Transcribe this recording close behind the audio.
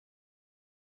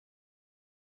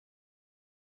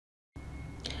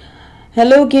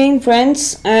Hello again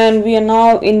friends, and we are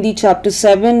now in the chapter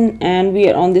 7 and we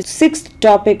are on the sixth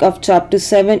topic of chapter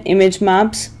 7, image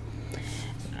maps.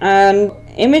 And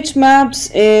image maps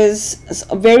is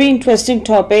a very interesting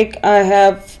topic. I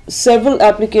have several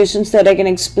applications that I can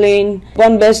explain.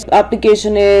 One best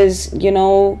application is,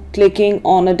 clicking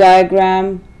on a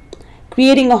diagram,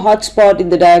 creating a hotspot in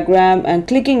the diagram and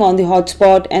clicking on the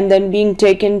hotspot and then being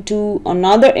taken to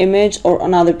another image or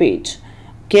another page.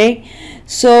 Okay,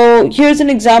 so here's an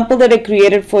example that I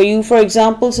created for you. For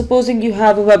example, supposing you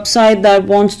have a website that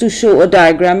wants to show a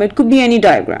diagram. It could be any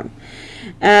diagram,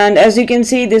 and as you can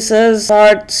see, this is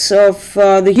parts of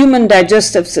the human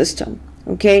digestive system.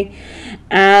 Okay,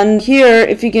 and here,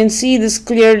 if you can see this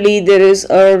clearly, there is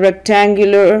a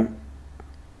rectangular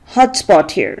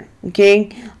hotspot here. Okay,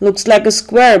 looks like a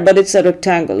square, but it's a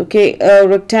rectangle. Okay, a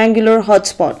rectangular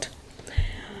hotspot,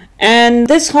 and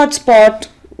this hotspot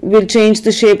will change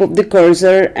the shape of the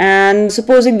cursor. And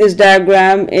supposing this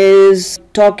diagram is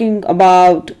talking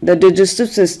about the digestive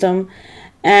system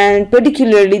and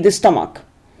particularly the stomach,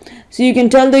 so you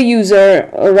can tell the user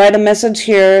or write a message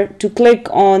here to click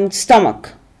on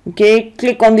stomach. Okay,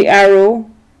 click on the arrow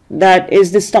that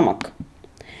is the stomach,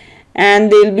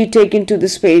 and they'll be taken to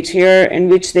this page here in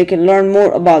which they can learn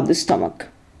more about the stomach.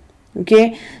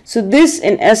 Okay, so this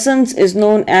in essence is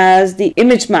known as the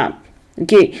image map.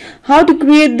 Okay, how to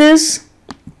create this?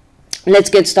 Let's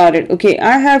get started. Okay,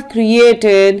 I have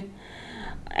created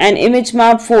an image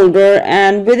map folder,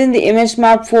 and within the image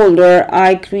map folder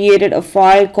I created a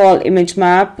file called image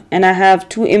map, and I have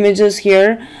two images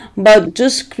here, but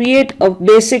just create a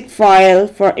basic file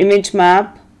for image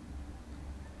map.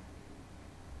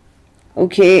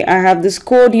 Okay, I have this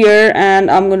code here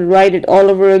and I'm going to write it all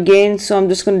over again, so I'm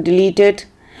just going to delete it.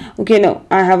 Okay, no,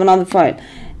 I have another file,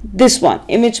 this one,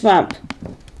 image map.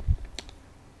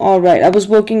 Alright, I was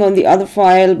working on the other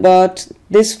file, but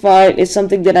this file is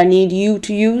something that I need you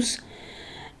to use,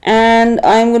 and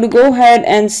I'm going to go ahead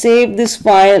and save this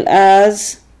file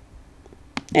as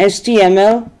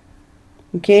HTML.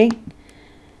 Okay,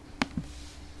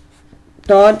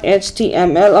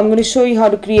 .html. I'm going to show you how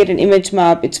to create an image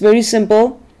map. It's very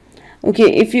simple.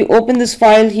 Okay, if you open this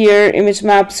file here, image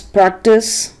maps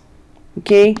practice,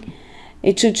 okay,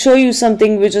 it should show you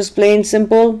something which is plain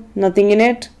simple, nothing in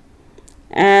it.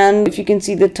 And if you can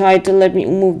see the title, let me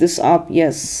move this up.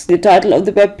 Yes, the title of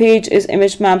the web page is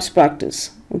image maps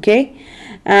practice. Okay,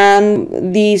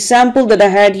 and the sample that I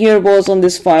had here was on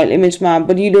this file, image map,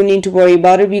 but you don't need to worry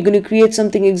about it. We're going to create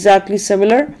something exactly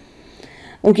similar.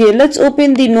 Okay, let's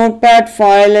open the notepad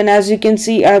file, and as you can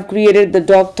see, I've created the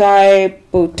doc type,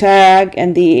 tag,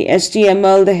 and the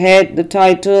HTML, the head, the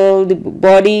title, the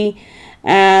body,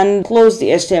 and close the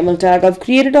HTML tag. I've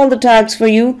created all the tags for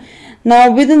you.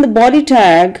 Now within the body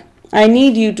tag, I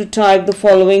need you to type the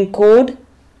following code.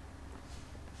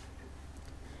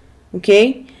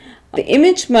 Okay, the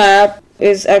image map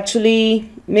is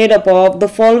actually made up of the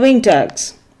following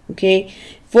tags. Okay,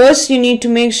 first you need to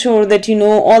make sure that you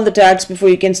know all the tags before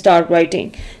you can start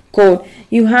writing code.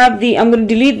 You have the, I'm going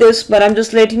to delete this, but I'm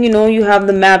just letting you know, you have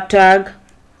the map tag.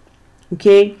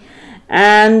 Okay,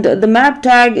 and the map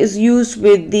tag is used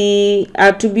with the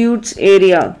attributes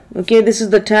area. Okay, this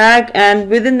is the tag, and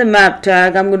within the map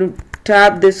tag, I'm going to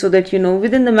tab this so that you know,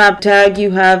 within the map tag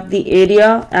you have the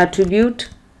area attribute.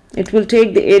 It will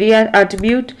take the area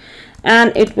attribute,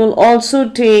 and it will also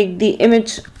take the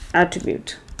image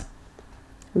attribute.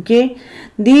 Okay,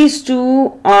 these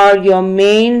two are your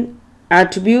main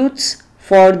attributes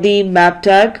for the map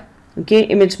tag. Okay,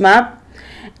 image map.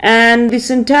 And the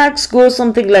syntax goes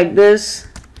something like this: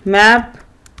 map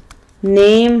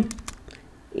name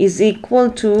is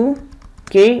equal to,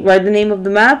 okay, write the name of the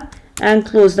map and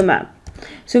close the map.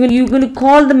 So you're going to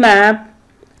call the map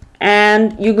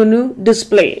and you're going to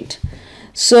display it.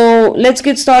 So let's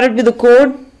get started with the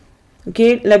code.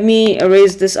 Okay, let me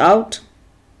erase this out.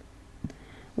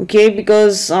 Okay,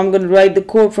 because I'm going to write the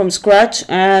code from scratch,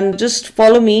 and just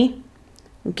follow me.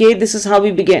 Okay, this is how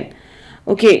we begin.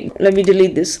 Okay, let me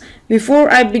delete this.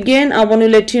 Before I begin, I want to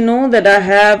let you know that I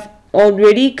have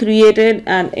already created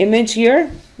an image here.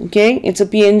 Okay, it's a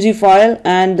PNG file,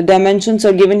 and the dimensions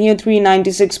are given here,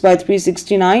 396 by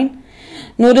 369.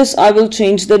 Notice I will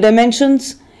change the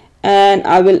dimensions, and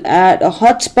I will add a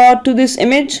hotspot to this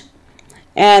image,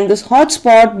 and this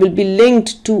hotspot will be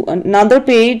linked to another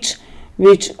page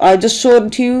which I just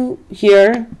showed you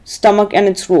here, stomach and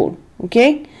its role.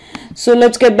 Okay, so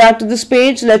let's get back to this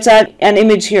page. Let's add an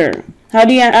image here. How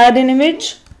do you add an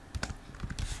image?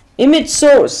 Image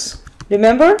source.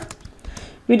 Remember,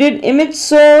 we did image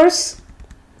source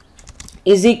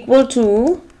is equal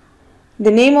to,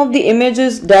 the name of the image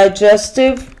is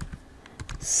digestive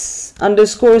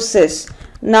underscore sys.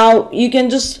 Now you can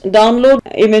just download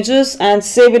images and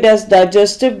save it as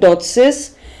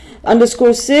digestive.sys underscore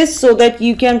sys so that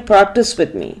you can practice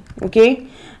with me. Okay,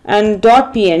 and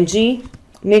 .png,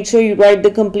 make sure you write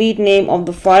the complete name of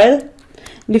the file.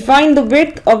 Define the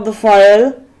width of the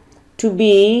file to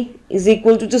be is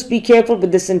equal to, just be careful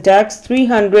with the syntax,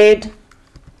 300.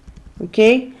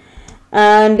 Okay,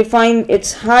 and define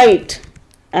its height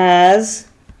as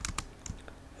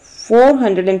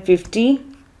 450.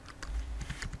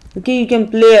 Okay, you can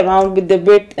play around with the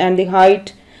width and the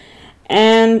height.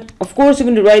 And of course you're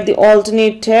going to write the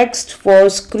alternate text for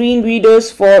screen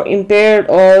readers, for impaired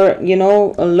or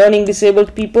learning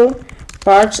disabled people,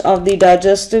 parts of the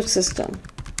digestive system.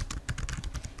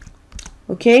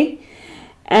 Okay,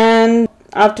 and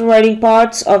after writing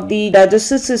parts of the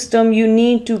digestive system, you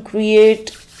need to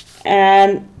create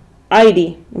an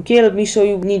ID. Okay, let me show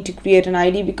you. Need to create an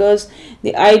ID because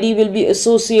the ID will be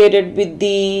associated with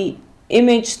the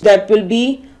image that will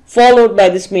be followed by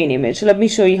this main image. Let me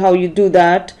show you how you do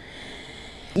that.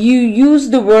 You use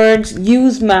the words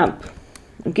use map.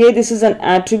 Okay, this is an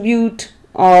attribute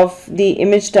of the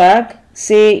image tag.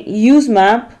 Say use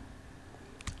map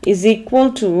is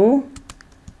equal to,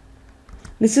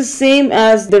 this is same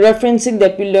as the referencing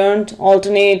that we learned,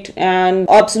 alternate and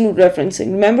absolute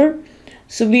referencing, remember?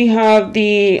 So we have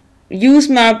the use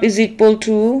map is equal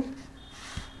to,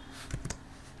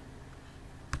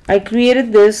 I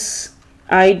created this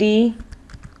ID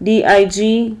dig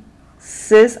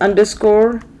sys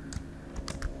underscore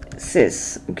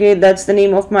sys. Okay, that's the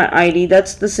name of my ID.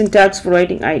 That's the syntax for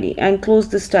writing ID, and close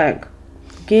this tag.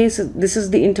 Okay, so this is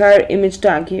the entire image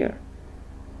tag here.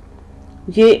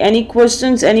 Okay, any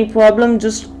questions, any problem,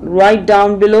 just write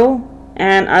down below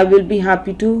and I will be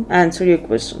happy to answer your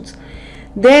questions.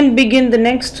 Then begin the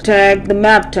next tag, the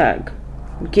map tag.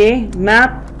 Okay,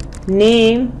 map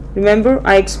name, remember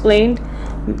I explained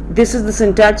this is the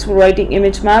syntax for writing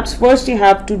image maps. First you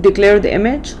have to declare the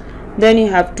image, then you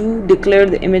have to declare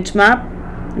the image map.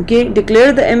 Okay,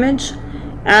 declare the image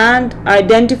and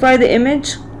identify the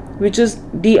image, which is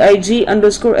dig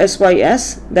underscore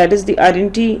sys, that is the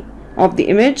identity of the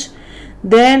image.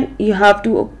 Then you have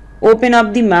to open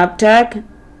up the map tag.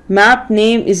 Map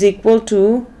name is equal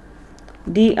to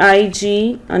dig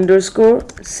underscore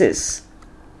sys,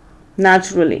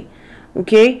 naturally.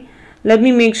 Okay, let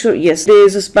me make sure, yes, there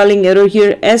is a spelling error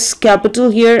here, S capital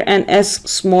here and S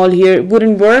small here, it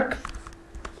wouldn't work.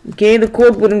 Okay, the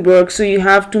code wouldn't work, so you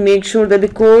have to make sure that the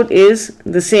code is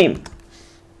the same.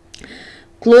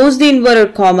 Close the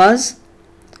inverted commas.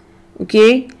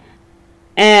 Okay,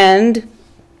 and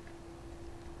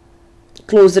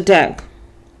close the tag,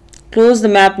 close the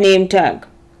map name tag.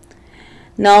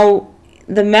 Now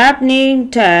the map name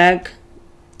tag,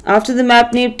 after the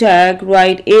map name tag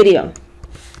write area.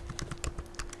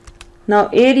 Now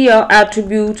area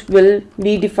attribute will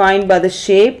be defined by the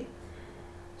shape.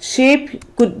 Shape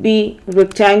could be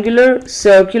rectangular,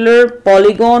 circular,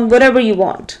 polygon, whatever you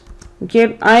want.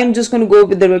 Okay, I am just going to go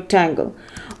with the rectangle.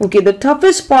 Okay, the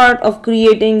toughest part of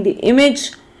creating the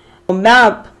image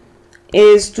map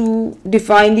is to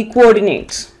define the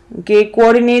coordinates. Okay,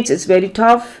 coordinates is very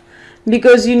tough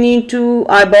because you need to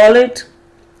eyeball it,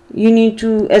 you need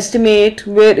to estimate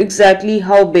where exactly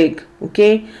how big.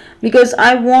 Okay, because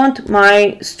I want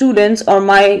my students or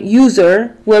my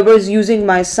user, whoever is using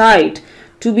my site,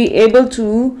 to be able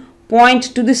to point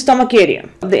to the stomach area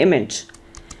of the image.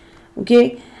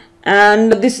 Okay,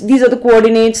 and these are the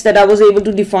coordinates that I was able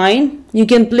to define. You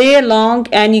can play along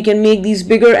and you can make these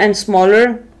bigger and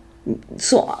smaller.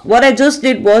 So what I just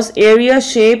did was area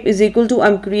shape is equal to,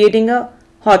 I'm creating a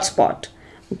hotspot.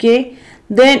 Okay,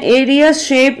 then area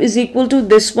shape is equal to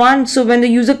this one. So when the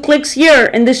user clicks here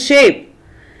in this shape,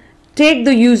 take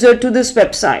the user to this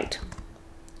website.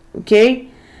 Okay,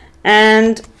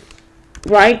 and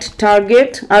write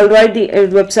target, I'll write the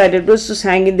website address, just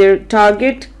hang in there,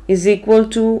 target is equal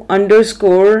to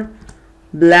underscore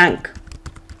blank.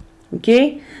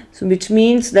 Okay, so which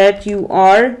means that you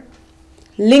are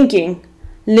linking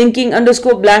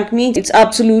underscore blank means it's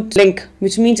absolute link,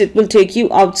 which means it will take you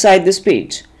outside this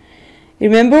page.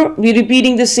 Remember, we're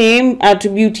repeating the same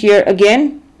attribute here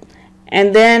again,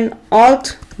 and then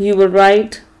alt you will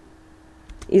write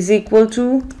is equal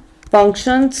to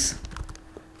functions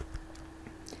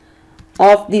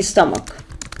of the stomach.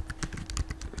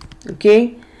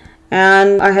 Okay,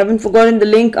 and I haven't forgotten the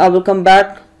link, I will come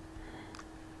back.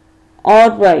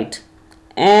 All right,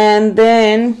 and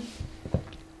then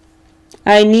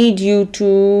I need you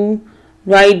to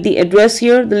write the address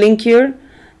here, the link here.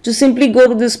 Just simply go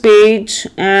to this page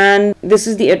and this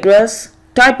is the address,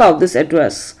 type out this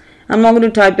address I'm not going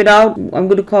to type it out. I'm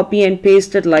going to copy and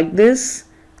paste it like this.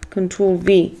 Control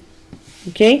V.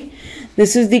 Okay,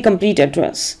 this is the complete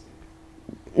address.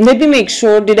 Let me make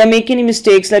sure, did I make any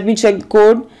mistakes? Let me check the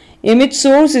code. Image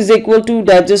source is equal to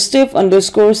digestive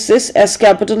underscore sys, S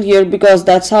capital here because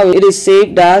that's how it is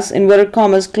saved as, inverted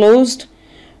commas closed.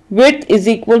 Width is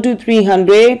equal to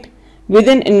 300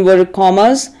 within inverted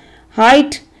commas.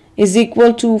 Height is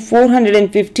equal to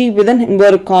 450 within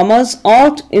inverted commas.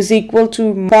 Alt is equal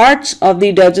to parts of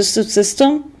the digestive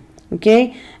system.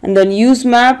 Okay, and then use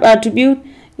map attribute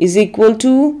is equal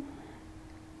to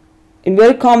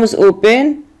inverted commas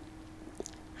open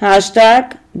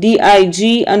hashtag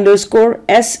dig underscore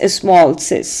s small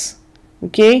sys.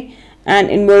 Okay, and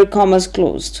inverted commas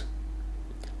closed.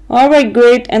 Alright,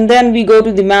 great. And then we go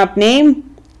to the map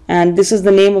name, and this is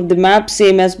the name of the map,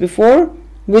 same as before,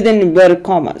 within inverted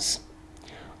commas.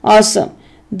 Awesome.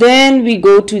 Then we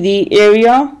go to the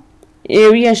area.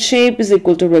 Area shape is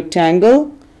equal to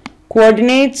rectangle.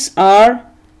 Coordinates are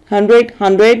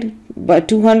 100 by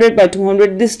 200 by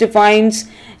 200. This defines,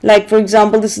 like for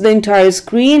example, this is the entire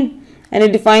screen, and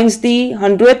it defines the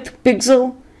 100th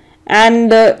pixel,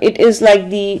 and it is like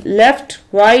the left,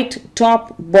 right,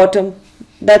 top, bottom.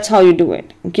 That's how you do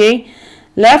it. Okay,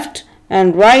 left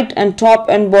and right and top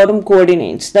and bottom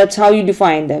coordinates. That's how you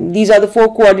define them. These are the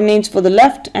 4 coordinates for the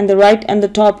left and the right and the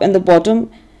top and the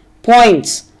bottom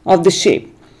points of the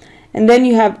shape. And then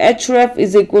you have href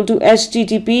is equal to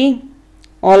http,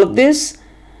 all of this,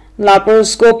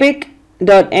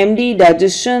 laparoscopic.md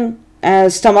digestion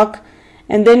stomach,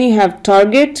 and then you have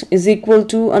target is equal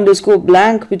to underscore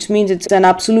blank, which means it's an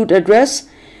absolute address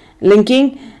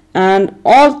linking, and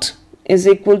alt is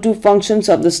equal to functions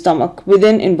of the stomach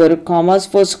within inverted commas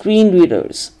for screen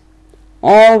readers.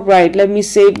 Alright, let me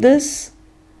save this.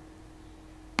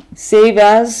 Save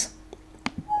as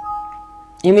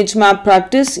image map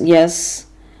practice, yes.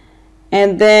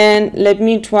 And then let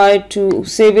me try to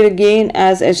save it again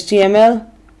as HTML.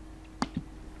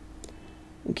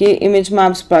 Okay, image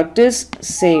maps practice,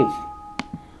 save.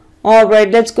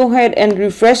 Alright, let's go ahead and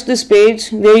refresh this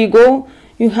page. There you go.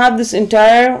 You have this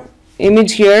entire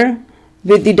image here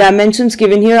with the dimensions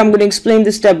given here. I'm going to explain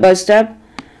this step by step.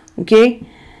 Okay,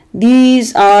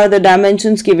 these are the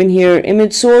dimensions given here.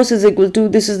 Image source is equal to,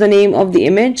 this is the name of the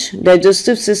image,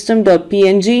 digestive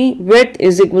system.png. Width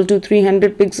is equal to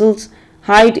 300 pixels.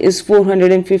 Height is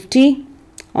 450.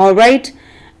 All right,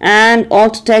 and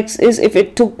alt text is, if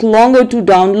it took longer to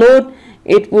download,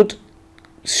 it would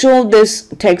show this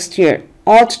text here.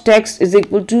 Alt text is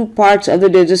equal to parts of the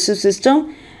digestive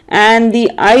system, and the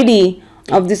ID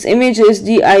of this image is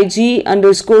dig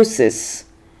underscore sys.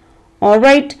 All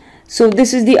right, so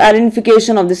this is the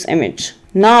identification of this image.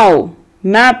 Now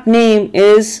map name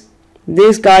is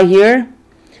this guy here,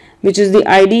 which is the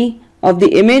ID of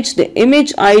the image. The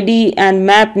image ID and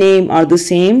map name are the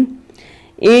same.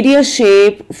 Area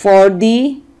shape for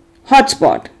the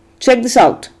hotspot, check this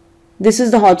out. This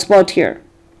is the hotspot here.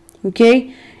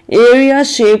 Okay, area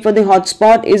shape for the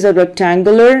hotspot is a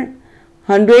rectangular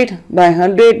 100 by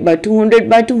 100 by 200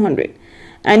 by 200,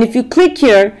 and if you click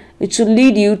here, it should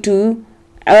lead you to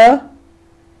a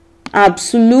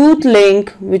absolute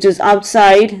link which is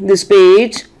outside this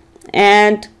page,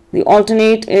 and the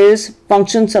alternate is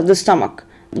functions of the stomach.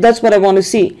 That's what I want to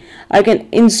see. I can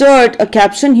insert a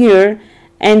caption here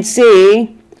and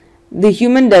say the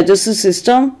human digestive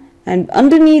system, and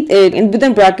underneath it, in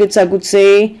within brackets, I could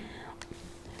say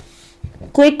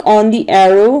click on the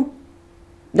arrow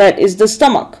that is the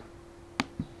stomach.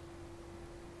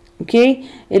 Okay,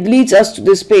 it leads us to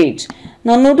this page.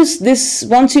 Now notice this,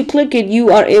 once you click it,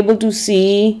 you are able to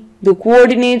see the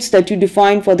coordinates that you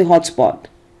define for the hotspot.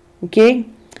 Okay,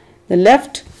 the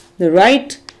left, the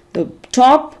right, the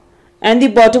top and the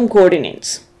bottom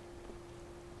coordinates.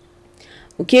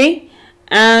 Okay,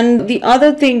 and the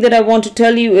other thing that I want to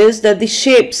tell you is that the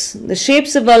shapes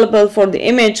available for the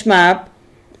image map,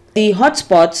 the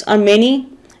hotspots are many.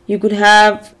 You could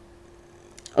have,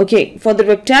 okay, for the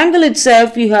rectangle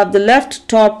itself, you have the left,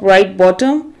 top, right,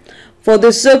 bottom. For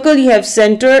the circle, you have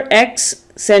center X,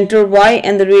 center Y,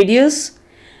 and the radius.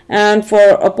 And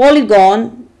for a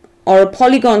polygon or a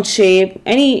polygon shape,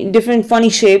 any different funny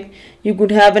shape, you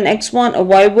could have an X1, a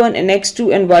Y1, an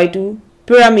X2, and Y2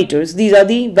 parameters. These are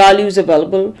the values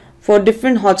available for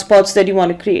different hotspots that you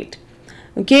want to create.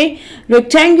 Okay,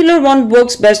 rectangular one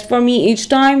works best for me each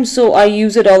time, so I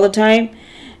use it all the time.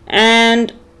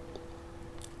 And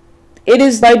it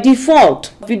is by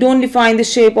default, if you don't define the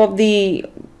shape of the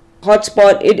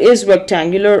hotspot, it is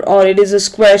rectangular or it is a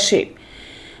square shape.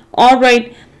 All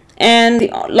right, And the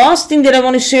last thing that I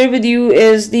want to share with you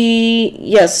is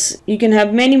yes, you can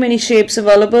have many shapes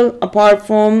available. Apart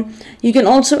from, you can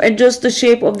also adjust the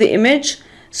shape of the image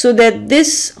so that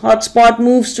this hotspot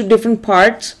moves to different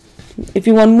parts. If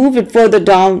you want to move it further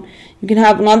down, you can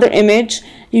have another image.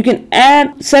 You can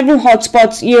add several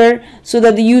hotspots here so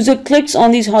that the user clicks on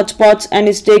these hotspots and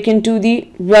is taken to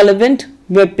the relevant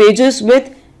web pages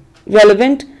with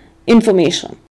relevant information.